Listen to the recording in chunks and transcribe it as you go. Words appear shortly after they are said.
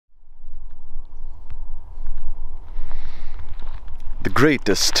The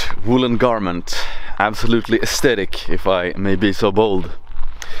greatest woolen garment, absolutely aesthetic if I may be so bold.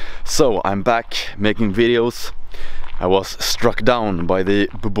 So I'm back making videos. I was struck down by the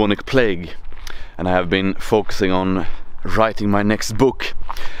bubonic plague and I have been focusing on writing my next book.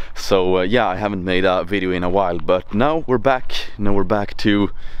 So yeah, I haven't made a video in a while, but now we're back. Now we're back to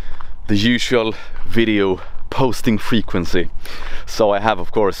the usual video posting frequency. So I have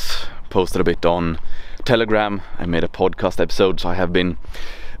of course posted a bit on Telegram. I made a podcast episode, so I have been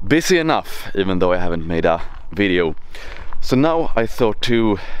busy enough even though I haven't made a video. So now I thought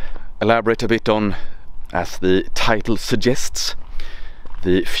to elaborate a bit on, as the title suggests,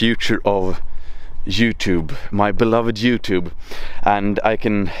 the future of YouTube, my beloved YouTube. And I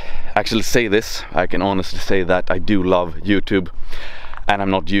can actually say this, I can honestly say that I do love YouTube, and I'm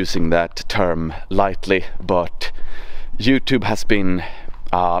not using that term lightly, but YouTube has been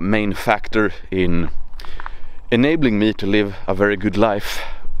a main factor in enabling me to live a very good life,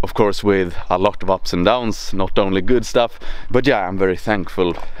 of course with a lot of ups and downs, not only good stuff, but yeah, I'm very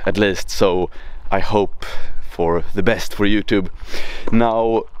thankful at least, so I hope for the best for YouTube.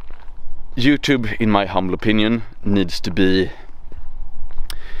 Now, YouTube, in my humble opinion, needs to be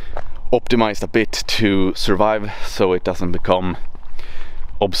optimized a bit to survive, so it doesn't become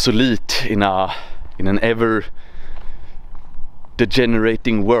obsolete in an ever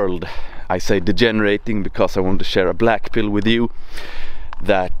degenerating world. I say degenerating because I want to share a black pill with you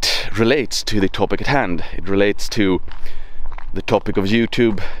that relates to the topic at hand. It relates to the topic of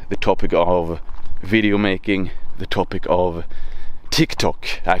YouTube, the topic of video making, the topic of TikTok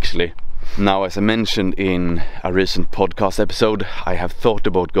actually. Now, as I mentioned in a recent podcast episode, I have thought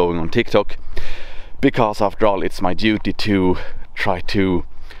about going on TikTok because after all it's my duty to try to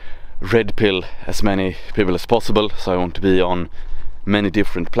red pill as many people as possible, so I want to be on many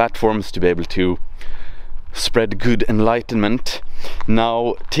different platforms to be able to spread good enlightenment.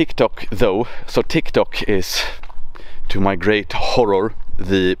 Now TikTok though, so TikTok is, to my great horror,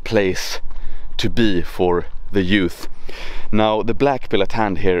 the place to be for the youth. Now the black pill at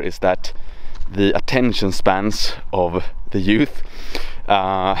hand here is that the attention spans of the youth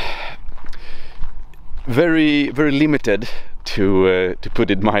very limited, to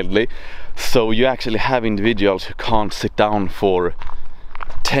put it mildly. So you actually have individuals who can't sit down for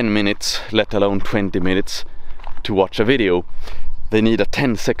 10 minutes, let alone 20 minutes to watch a video. They need a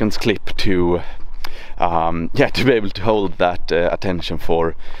 10 seconds clip to to be able to hold that attention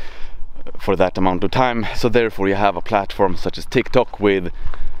for that amount of time. So therefore you have a platform such as TikTok with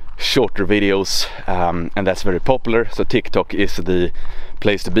shorter videos, and that's very popular. So TikTok is the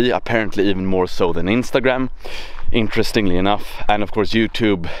place to be, apparently even more so than Instagram, interestingly enough. And of course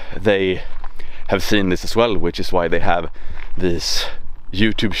YouTube, they have seen this as well, which is why they have these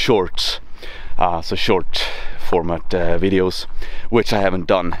YouTube shorts, so short format videos, which I haven't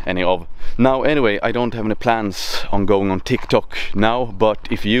done any of. Now anyway, I don't have any plans on going on TikTok now, but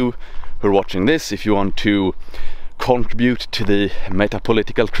if you who are watching this, if you want to contribute to the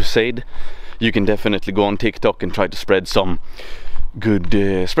meta-political crusade, you can definitely go on TikTok and try to spread some good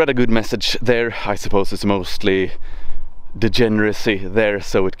spread a good message there. I suppose it's mostly degeneracy there,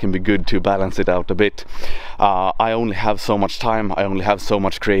 so it can be good to balance it out a bit. I only have so much time, I only have so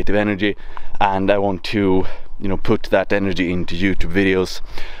much creative energy, and I want to, you know, put that energy into YouTube videos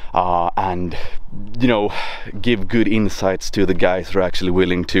and, you know, give good insights to the guys who are actually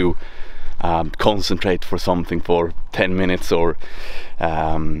willing to concentrate for something for 10 minutes or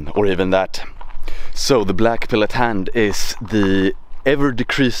even that. So the black pill at hand is the ever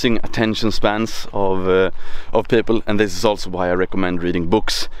decreasing attention spans of people, and this is also why I recommend reading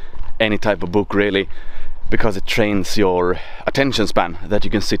books, any type of book really, because it trains your attention span, that you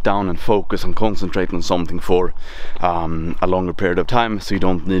can sit down and focus and concentrate on something for a longer period of time, so you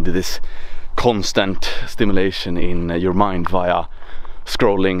don't need this constant stimulation in your mind via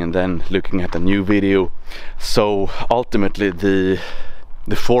scrolling and then looking at a new video. So ultimately the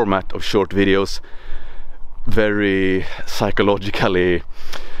format of short videos, very psychologically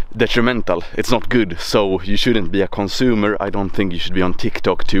detrimental. It's not good, so you shouldn't be a consumer. I don't think you should be on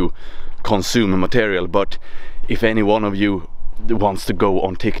TikTok to consume material, but if any one of you wants to go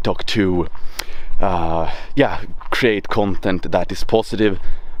on TikTok to create content that is positive,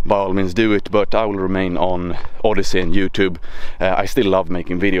 by all means do it, but I will remain on Odyssey and YouTube. I still love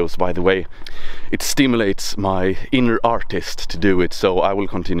making videos, by the way. It stimulates my inner artist to do it, so I will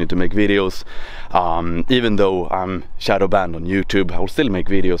continue to make videos. Even though I'm shadow banned on YouTube, I will still make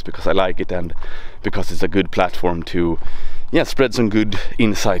videos because I like it and because it's a good platform to spread some good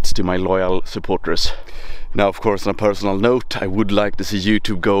insights to my loyal supporters. Now, of course, on a personal note, I would like to see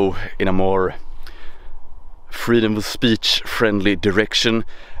YouTube go in a more freedom of speech friendly direction,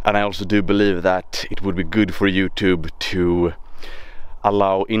 and I also do believe that it would be good for YouTube to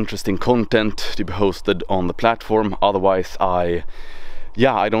allow interesting content to be hosted on the platform. Otherwise I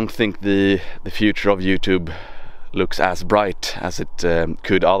don't think the future of YouTube looks as bright as it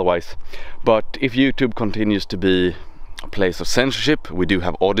could otherwise. But if YouTube continues to be a place of censorship, we do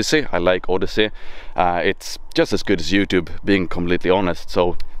have Odyssey. I like Odyssey. It's just as good as YouTube, being completely honest,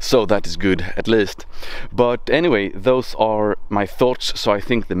 so that is good at least. But anyway, those are my thoughts. So I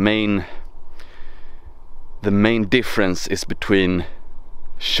think the main difference is between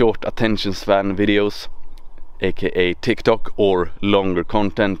short attention span videos, aka TikTok, or longer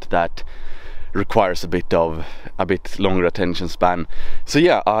content that requires a bit longer attention span. So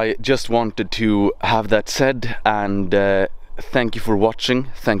yeah, I just wanted to have that said, and thank you for watching,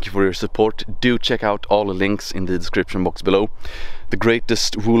 thank you for your support. Do check out all the links in the description box below. The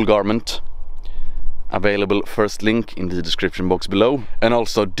greatest wool garment available, first link in the description box below. And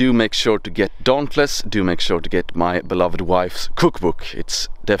also do make sure to get Dauntless, do make sure to get my beloved wife's cookbook. It's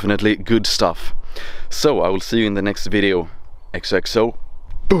definitely good stuff. So I will see you in the next video. XOXO,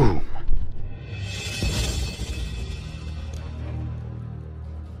 boom!